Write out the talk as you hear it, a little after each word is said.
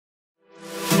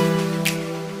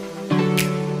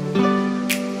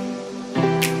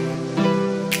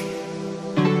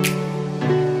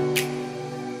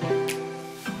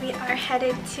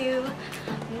headed to,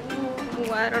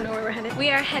 I don't know where we're headed. We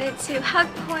are headed to Hug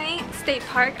Point State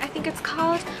Park, I think it's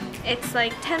called. It's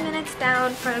like 10 minutes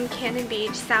down from Cannon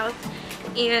Beach South,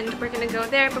 and we're gonna go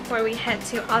there before we head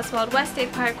to Oswald West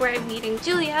State Park, where I'm meeting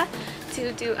Julia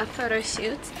to do a photo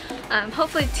shoot.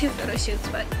 Hopefully 2 photo shoots,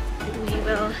 but we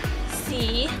will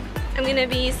see. I'm gonna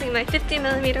be using my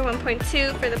 50mm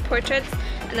 1.2 for the portraits,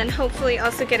 and then hopefully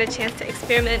also get a chance to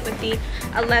experiment with the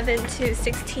 11 to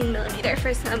 16mm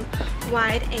for some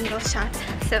wide angle shots.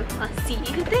 So I'll see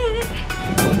you there.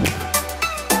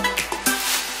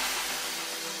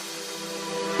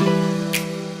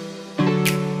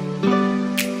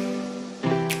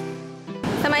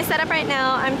 So my setup right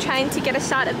now, I'm trying to get a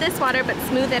shot of this water but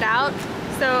smooth it out.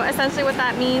 So essentially what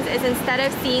that means is instead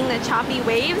of seeing the choppy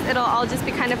waves, it'll all just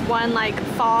be kind of one like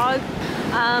fog.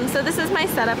 So this is my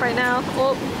setup right now.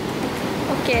 Oh,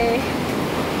 okay.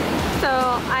 So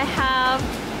I have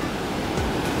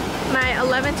my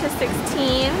 11 to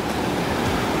 16mm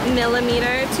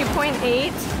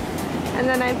 2.8, and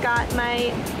then I've got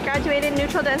my graduated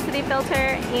neutral density filter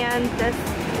and this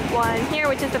one here,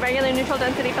 which is the regular neutral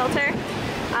density filter.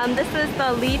 This is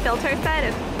the LOVELIES filter set,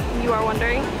 if you are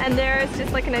wondering, and there's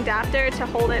just like an adapter to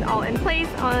hold it all in place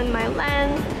on my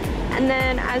lens. And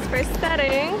then as for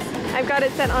settings, I've got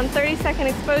it set on 30-second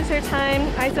exposure time,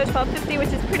 ISO 1250,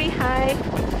 which is pretty high,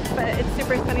 but it's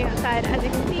super sunny outside as you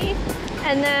can see.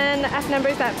 And then the F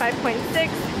number's at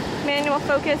 5.6, manual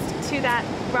focused to that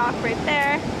rock right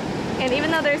there. And even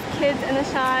though there's kids in the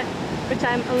shot, which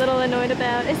I'm a little annoyed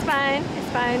about, it's fine,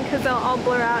 because they'll all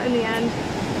blur out in the end.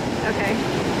 Okay,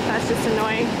 that's just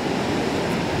annoying.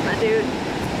 But dude,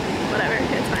 whatever,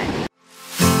 it's fine.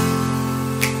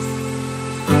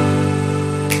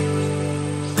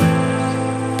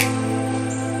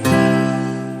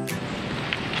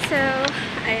 So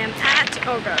I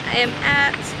am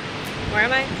at, where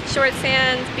am I? Short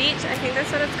Sands Beach, I think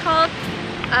that's what it's called.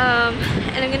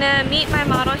 And I'm gonna meet my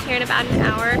model here in about an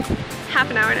hour, half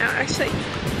an hour now actually.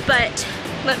 But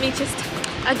let me just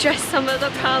address some of the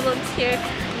problems here.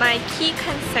 My key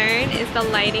concern is the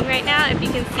lighting right now. If you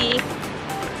can see,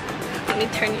 let me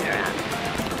turn you around.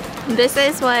 This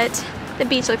is what the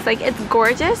beach looks like. It's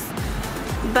gorgeous,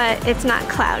 but it's not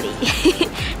cloudy.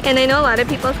 And I know a lot of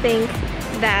people think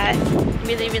that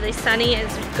really sunny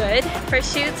is good for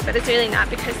shoots, but it's really not,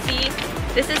 because see,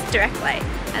 this is direct light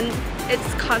and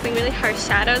it's causing really harsh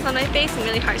shadows on my face and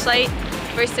really harsh light,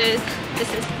 versus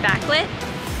this is backlit,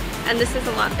 and this is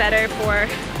a lot better for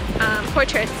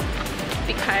portraits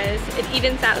because it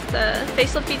evens out the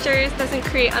facial features, doesn't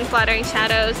create unflattering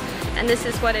shadows, and this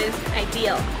is what is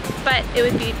ideal. But it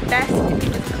would be best if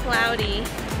it was cloudy,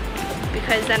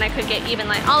 because then I could get even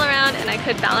light all around and I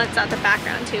could balance out the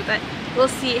background too, but we'll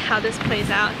see how this plays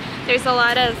out. There's a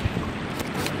lot of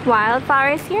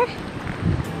wildflowers here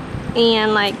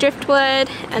and like driftwood,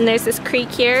 and there's this creek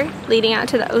here leading out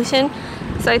to the ocean,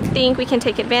 so I think we can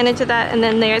take advantage of that. And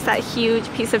then there's that huge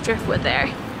piece of driftwood there,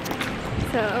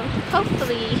 so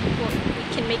hopefully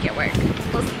we can make it work.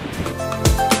 We'll see.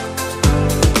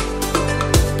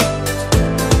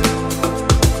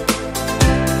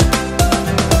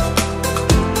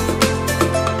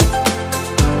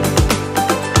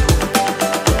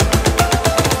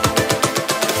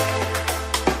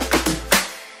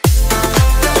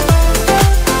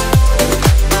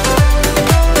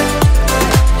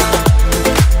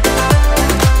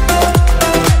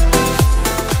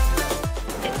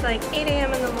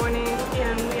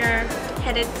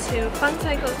 To Fun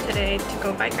Cycles today to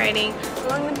go bike riding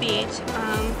along the beach,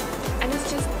 and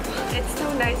it's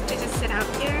so nice to just sit out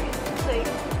here. Like,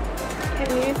 can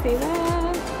you see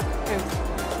that?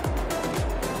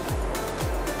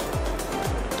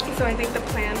 So I think the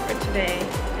plan for today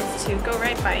is to go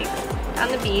ride bikes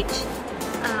down the beach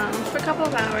for a couple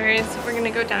of hours. We're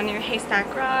gonna go down near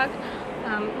Haystack Rock,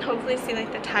 hopefully see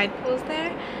like the tide pools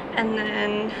there, and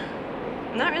then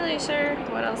I'm not really sure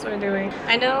what else we're doing.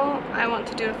 I know I want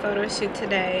to do a photo shoot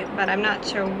today, but I'm not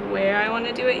sure where I want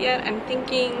to do it yet. I'm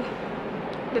thinking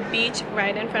the beach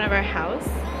right in front of our house,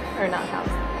 or not house,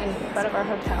 in front of our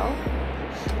hotel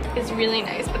is really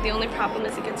nice, but the only problem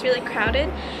is it gets really crowded,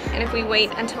 and if we wait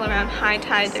until around high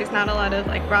tide, there's not a lot of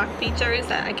like rock features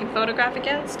that I can photograph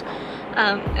against.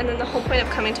 And then the whole point of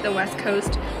coming to the West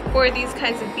Coast for these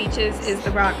kinds of beaches is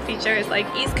the rock features. Like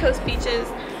East Coast beaches,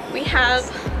 we have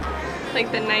like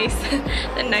the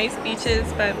nice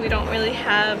beaches, but we don't really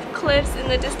have cliffs in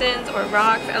the distance or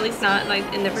rocks, at least not like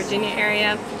in the Virginia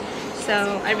area.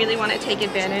 So I really want to take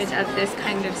advantage of this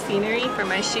kind of scenery for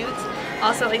my shoots.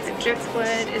 Also, like the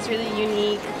driftwood is really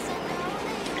unique,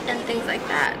 and things like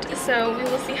that. So we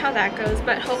will see how that goes,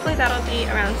 but hopefully that'll be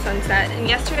around sunset. And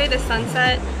yesterday the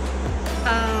sunset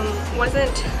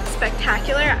wasn't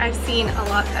spectacular. I've seen a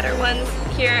lot better ones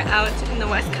here out in the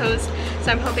West Coast,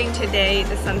 so I'm hoping today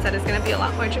the sunset is going to be a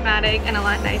lot more dramatic and a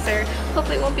lot nicer.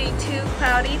 Hopefully it won't be too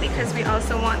cloudy because we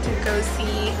also want to go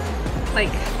see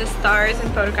like the stars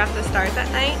and photograph the stars at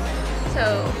night.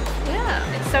 So yeah,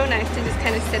 it's so nice to just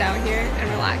kind of sit out here and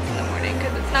relax in the morning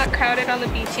because it's not crowded on the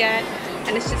beach yet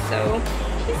and it's just so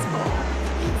peaceful.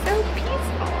 So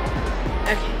peaceful.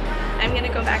 Okay, I'm gonna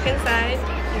go back inside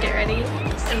and get ready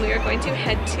and we are going to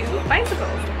head to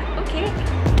bicycles. Okay.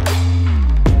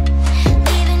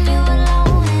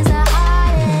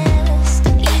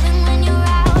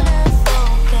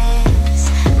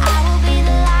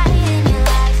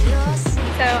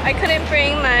 I couldn't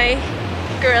bring my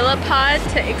Gorilla Pod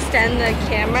to extend the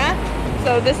camera,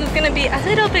 so this is gonna be a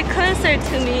little bit closer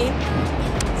to me,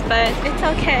 but it's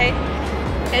okay.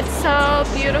 It's so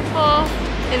beautiful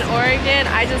in Oregon.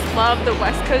 I just love the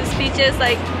West Coast beaches.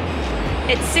 Like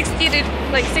it's 60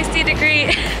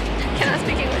 degrees. Cannot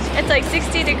speak English. It's like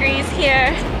 60 degrees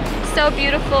here. So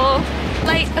beautiful,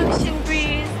 light ocean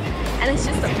breeze, and it's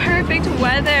just the perfect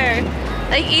weather.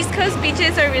 Like East Coast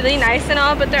beaches are really nice and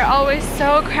all, but they're always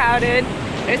so crowded.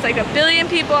 There's like 1 billion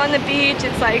people on the beach.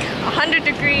 It's like 100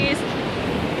 degrees,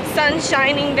 sun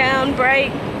shining down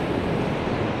bright.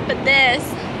 But this,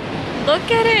 look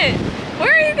at it.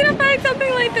 Where are you gonna find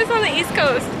something like this on the East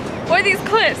Coast? Or these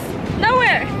cliffs?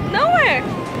 Nowhere, nowhere.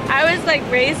 I was like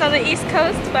raised on the East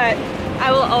Coast, but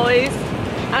I will always,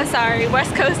 I'm sorry,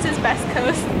 West Coast is best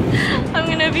coast. I'm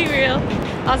gonna be real.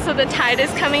 Also the tide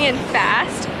is coming in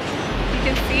fast. You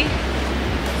can see,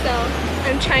 so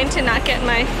I'm trying to not get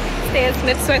my Stan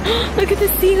Smith sweat. Look at the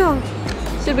seagull.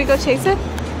 Should we go chase it?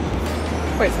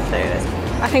 Where is it? There it is.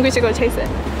 I think we should go chase it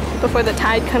before the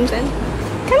tide comes in.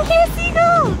 Come here,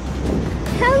 seagull.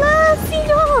 Hello,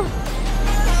 seagull.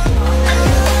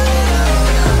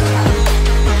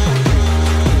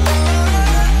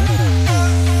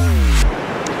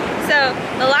 So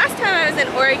the last time I was in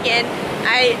Oregon,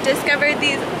 I discovered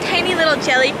these tiny little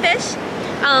jellyfish.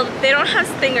 They don't have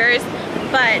stingers,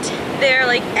 but they're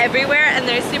like everywhere and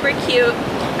they're super cute.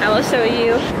 I will show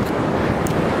you.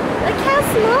 Look how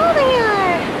small they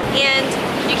are. And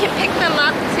you can pick them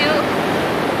up too.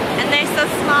 And they're so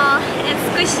small and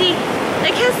squishy.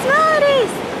 Look how small it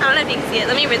is. I don't know if you can see it.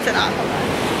 Let me rinse it off.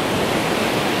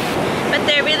 But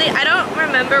they're really, I don't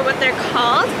remember what they're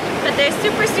called, but they're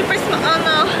super, super small. Oh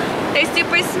no. They're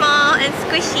super small and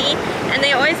squishy and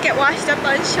they always get washed up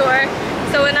on shore.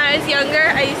 So when I was younger,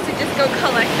 I used to just go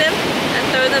collect them and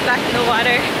throw them back in the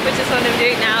water, which is what I'm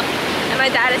doing now. And my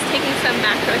dad is taking some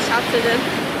macro shots of them.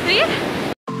 So yeah.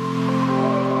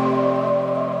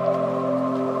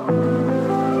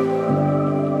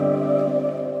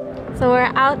 So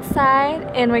we're outside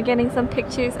and we're getting some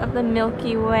pictures of the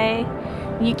Milky Way.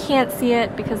 You can't see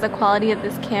it because the quality of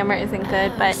this camera isn't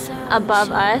good, but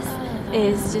above us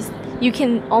is just, you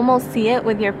can almost see it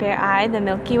with your bare eye, the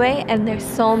Milky Way, and there's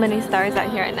so many stars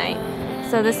out here at night.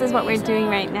 So this is what we're doing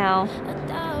right now.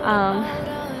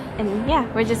 And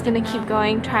yeah, we're just gonna keep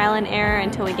going, trial and error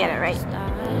until we get it right.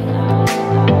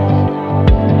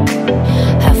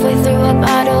 Halfway through a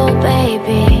bottle,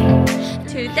 baby.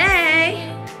 Today,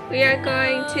 we are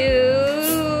going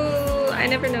to, I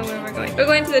never know where we're going. We're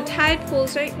going to the tide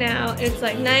pools right now. It's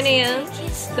like 9 a.m.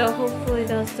 So hopefully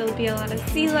there'll still be a lot of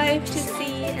sea life to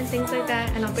see and things like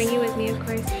that. And I'll bring you with me, of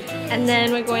course. And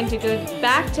then we're going to go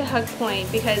back to Hug Point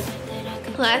because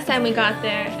last time we got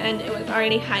there and it was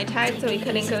already high tide, so we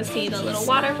couldn't go see the little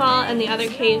waterfall and the other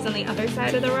caves on the other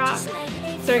side of the rock.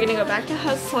 So we're gonna go back to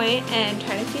Hug Point and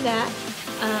try to see that.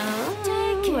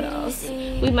 What else?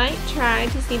 We might try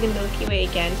to see the Milky Way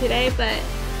again today, but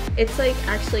it's like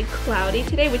actually cloudy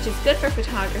today, which is good for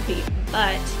photography,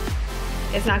 but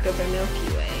it's not good for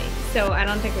Milky Way. So I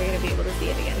don't think we're gonna be able to see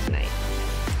it again tonight.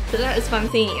 So that was fun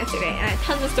seeing it yesterday, and I have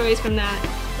tons of stories from that,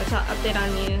 which I'll update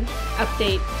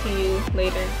to you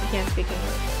later. I can't speak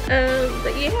English.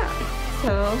 But yeah,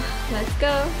 so let's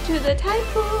go to the tide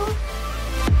pool.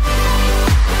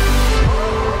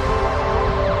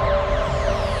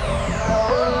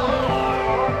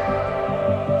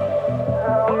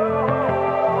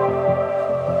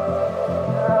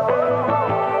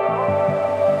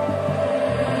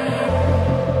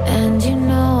 And you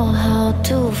know how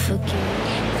to forget.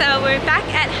 So we're back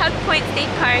at Hug Point State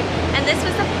Park, and this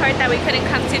was the part that we couldn't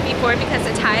come to before because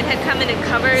the tide had come in and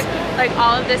covered like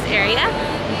all of this area.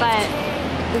 But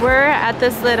we're at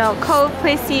this little cove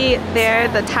place there.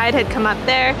 The tide had come up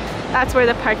there. That's where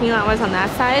the parking lot was on that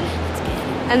side.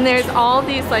 And there's all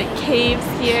these like caves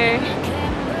here.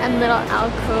 and little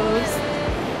alcoves.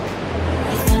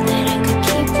 I thought that I could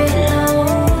keep it low.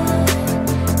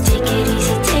 Take it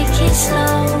easy, take it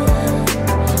slow.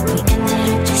 We ended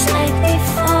up just like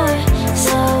before.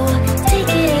 So take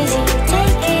it easy,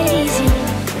 take it easy.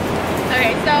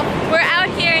 Okay, so we're out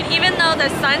here, and even though the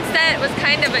sunset was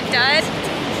kind of a dud,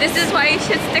 this is why you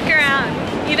should stick around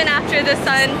even after the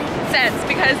sun sets,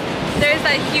 because there's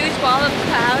a huge wall of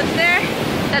clouds there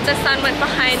that the sun went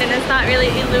behind, and it's not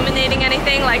really illuminating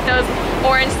anything like those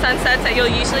orange sunsets that you'll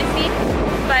usually see.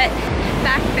 But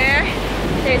back there,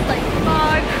 there's like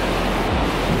fog,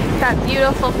 that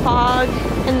beautiful fog,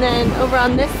 and then over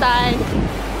on this side,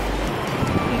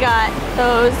 you got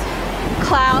those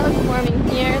clouds forming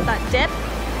here, that dip.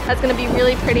 That's gonna be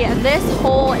really pretty, and this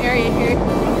whole area here is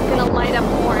gonna light up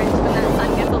orange when the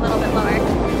sun gets a little bit lower.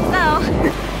 So,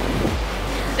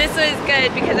 this was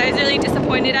good because I was really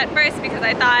disappointed at first because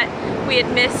I thought we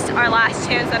had missed our last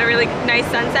chance at a really nice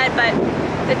sunset, but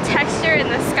the texture in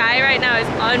the sky right now is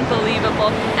unbelievable,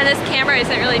 and this camera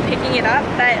isn't really picking it up,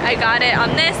 but I got it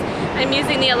on this. I'm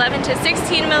using the 11 to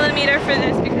 16 millimeter for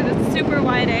this because it's super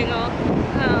wide angle.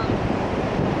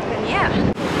 And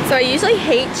yeah. So I usually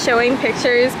hate showing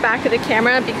pictures back of the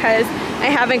camera because I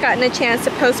haven't gotten a chance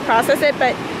to post-process it,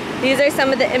 but these are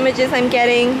some of the images I'm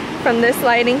getting from this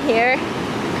lighting here.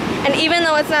 And even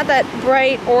though it's not that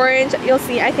bright orange, you'll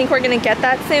see, I think we're gonna get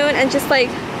that soon. And just like,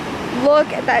 look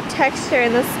at that texture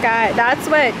in the sky. That's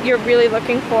what you're really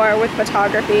looking for with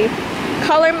photography.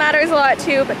 Color matters a lot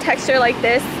too, but texture like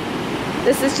this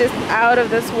is just out of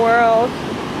this world.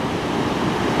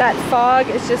 That fog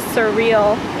is just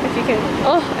surreal. If you can,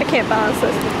 oh, I can't balance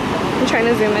this. I'm trying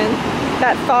to zoom in.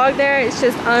 That fog there is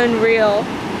just unreal.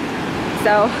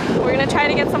 So we're gonna try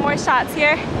to get some more shots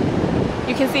here.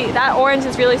 You can see that orange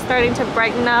is really starting to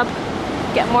brighten up,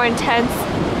 get more intense.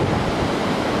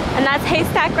 And that's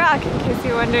Haystack Rock, in case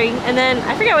you're wondering. And then,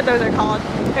 I forget what those are called.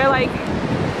 They're like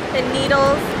the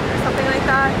needles or something like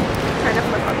that. I'm trying to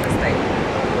flip up this thing.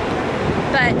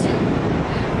 But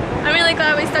I'm really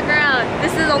glad we stuck around.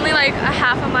 This is only like a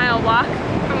half a mile walk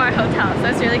from our hotel, so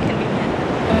it's really convenient.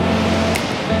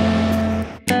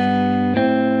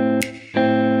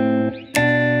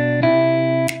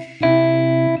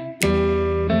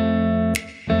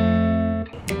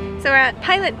 So we're at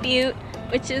Pilot Butte,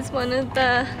 which is one of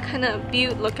the kind of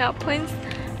Butte lookout points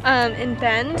in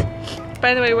Bend.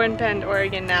 By the way, we're in Bend,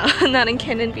 Oregon now, not in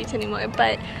Cannon Beach anymore,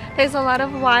 but there's a lot of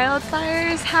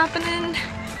wildfires happening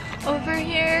over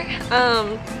here.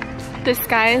 The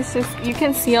sky is just, you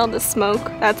can see all the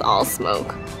smoke. That's all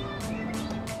smoke.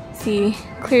 See,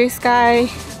 clear sky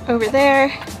over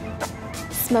there,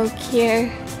 smoke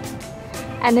here,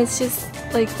 and it's just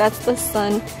like, that's the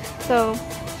sun. So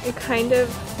it kind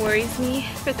of worries me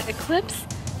for the eclipse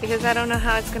because I don't know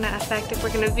how it's gonna affect if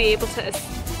we're gonna be able to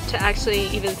actually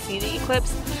even see the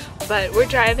eclipse. But we're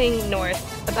driving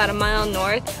north, about a mile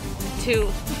north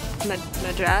to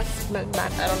Madras. I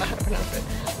don't know how to pronounce it,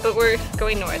 but we're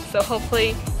going north, so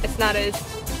hopefully it's not as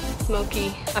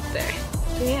smoky up there.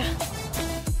 So yeah.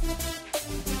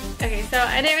 Okay, so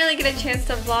I didn't really get a chance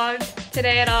to vlog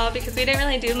today at all because we didn't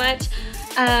really do much.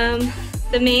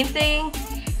 The main thing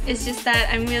is just that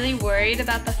I'm really worried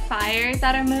about the fires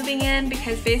that are moving in,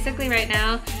 because basically right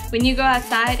now when you go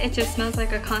outside it just smells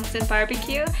like a constant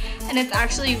barbecue, and it's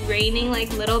actually raining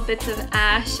like little bits of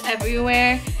ash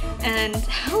everywhere, and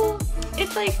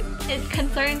it's like, it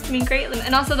concerns me greatly.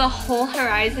 And also the whole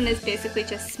horizon is basically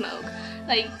just smoke.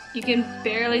 Like, you can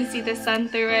barely see the sun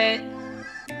through it.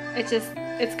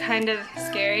 It's kind of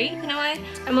scary in a way.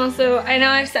 I'm also, I know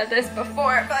I've said this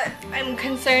before, but I'm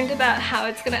concerned about how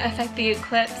it's gonna affect the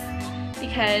eclipse,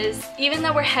 because even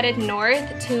though we're headed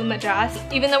north to Madras,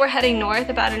 even though we're heading north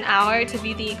about an hour to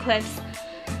view the eclipse,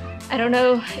 I don't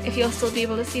know if you'll still be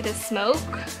able to see the smoke,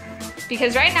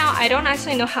 because right now I don't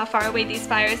actually know how far away these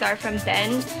fires are from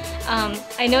Bend.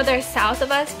 I know they're south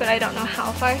of us, but I don't know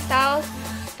how far south.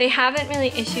 They haven't really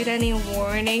issued any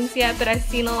warnings yet, but I've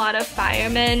seen a lot of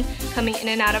firemen coming in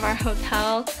and out of our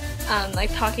hotel,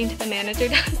 like talking to the manager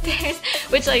downstairs,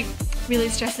 which like really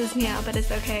stresses me out, but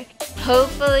it's okay.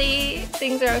 Hopefully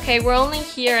things are okay. We're only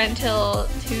here until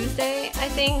Tuesday, I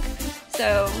think,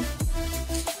 so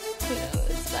who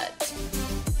knows, but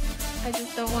I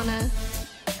just don't want to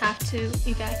have to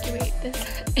evacuate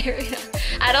this area.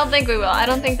 I don't think we will. I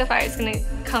don't think the fire is going to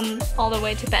come all the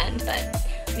way to Bend, but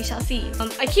we shall see.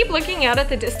 I keep looking out at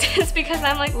the distance because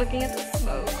I'm like looking at the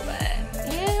smoke, but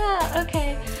yeah,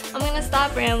 okay. I'm gonna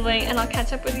stop rambling and I'll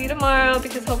catch up with you tomorrow,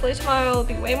 because hopefully tomorrow will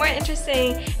be way more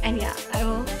interesting. And yeah, I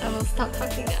will stop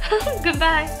talking now.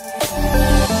 Goodbye.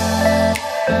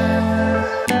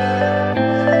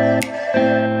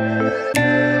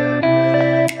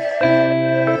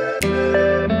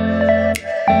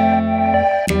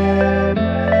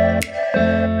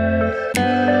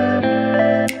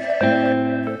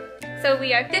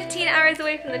 we are 15 hours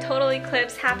away from the total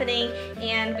eclipse happening,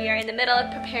 and we are in the middle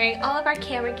of preparing all of our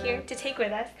camera gear to take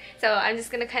with us. So I'm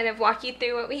just gonna kind of walk you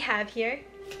through what we have here.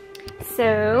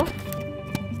 So,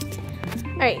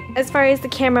 alright, as far as the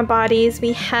camera bodies,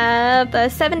 we have the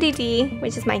 70D,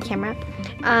 which is my camera.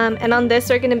 And on this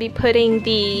we're going to be putting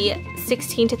the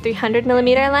 16 to 300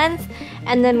 millimeter lens,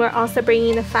 and then we're also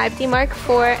bringing the 5D Mark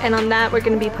IV, and on that we're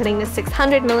going to be putting the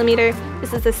 600 millimeter.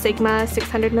 This is the Sigma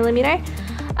 600 millimeter.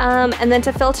 And then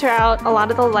to filter out a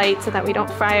lot of the light so that we don't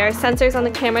fry our sensors on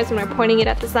the cameras when we're pointing it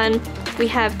at the sun, we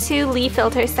have two Lee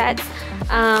filter sets.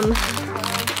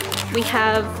 We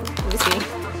have, let me see,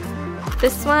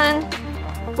 this one,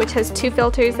 which has two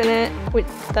filters in it, with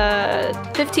the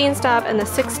 15 stop and the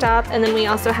 6 stop, and then we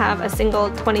also have a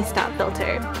single 20 stop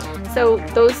filter. So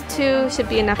those two should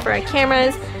be enough for our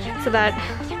cameras so that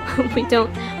we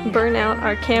don't burn out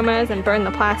our cameras and burn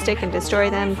the plastic and destroy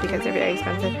them because they're very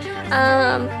expensive.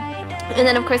 And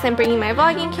then of course I'm bringing my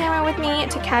vlogging camera with me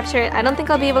to capture it. I don't think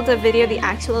I'll be able to video the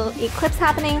actual eclipse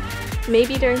happening,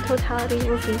 maybe during totality,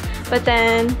 we'll see. But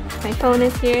then my phone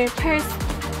is here, purse,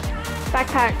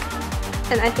 backpack,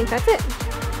 and I think that's it.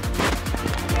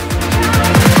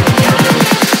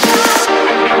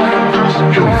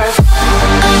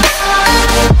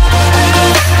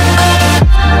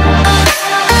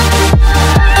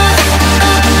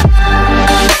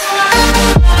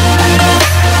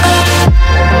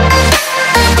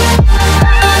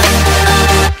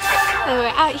 So we're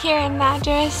out here in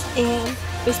Madras, and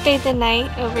we stayed the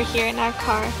night over here in our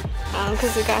car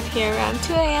because we got here around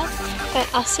 2 a.m. But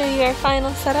I'll show you our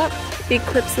final setup. The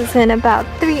eclipse is in about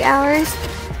 3 hours.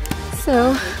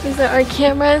 So these are our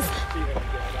cameras.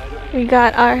 We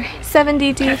got our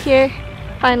 70D here.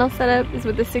 Final setup is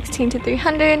with the 16 to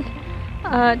 300,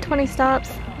 20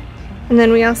 stops. And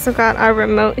then we also got our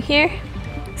remote here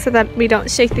so that we don't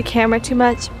shake the camera too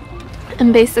much.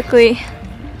 And basically,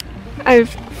 I've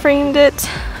framed it.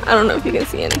 I don't know if you can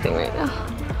see anything right now.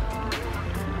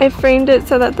 I framed it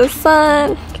so that the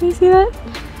sun, can you see that?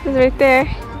 It's right there.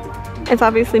 It's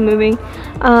obviously moving,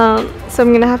 so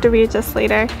I'm gonna have to readjust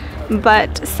later.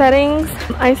 But settings,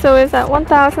 ISO is at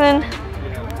 1000,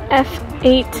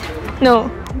 f8, no,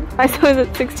 ISO is at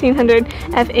 1600,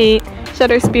 f8,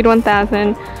 shutter speed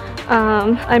 1000.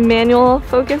 I manual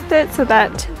focused it so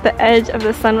that the edge of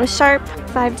the sun was sharp.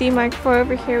 5D Mark IV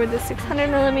over here with the 600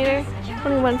 millimeter,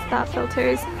 21 stop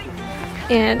filters,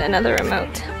 and another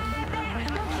remote.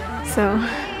 So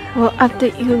we'll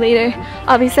update you later.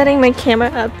 I'll be setting my camera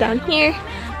up down here,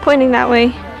 pointing that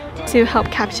way to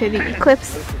help capture the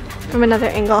eclipse from another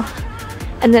angle.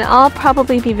 And then I'll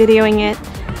probably be videoing it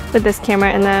with this camera,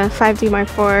 and the 5D Mark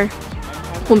IV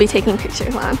will be taking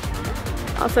pictures on.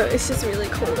 Also, it's just really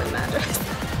cold in Madras.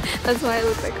 That's why I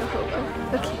look like a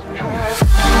hobo. Okay.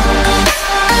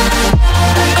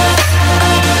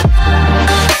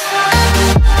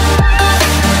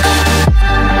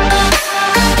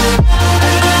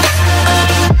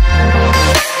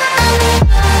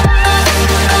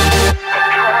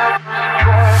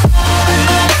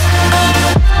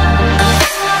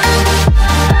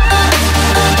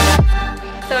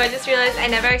 I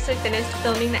never actually finished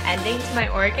filming the ending to my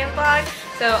Oregon vlog,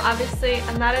 so obviously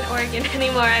I'm not in Oregon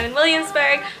anymore, I'm in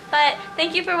Williamsburg. But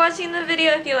thank you for watching the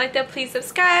video. If you liked it, please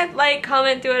subscribe, like,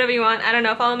 comment, do whatever you want. I don't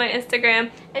know, follow my Instagram,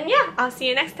 and yeah, I'll see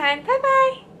you next time. Bye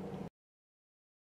bye.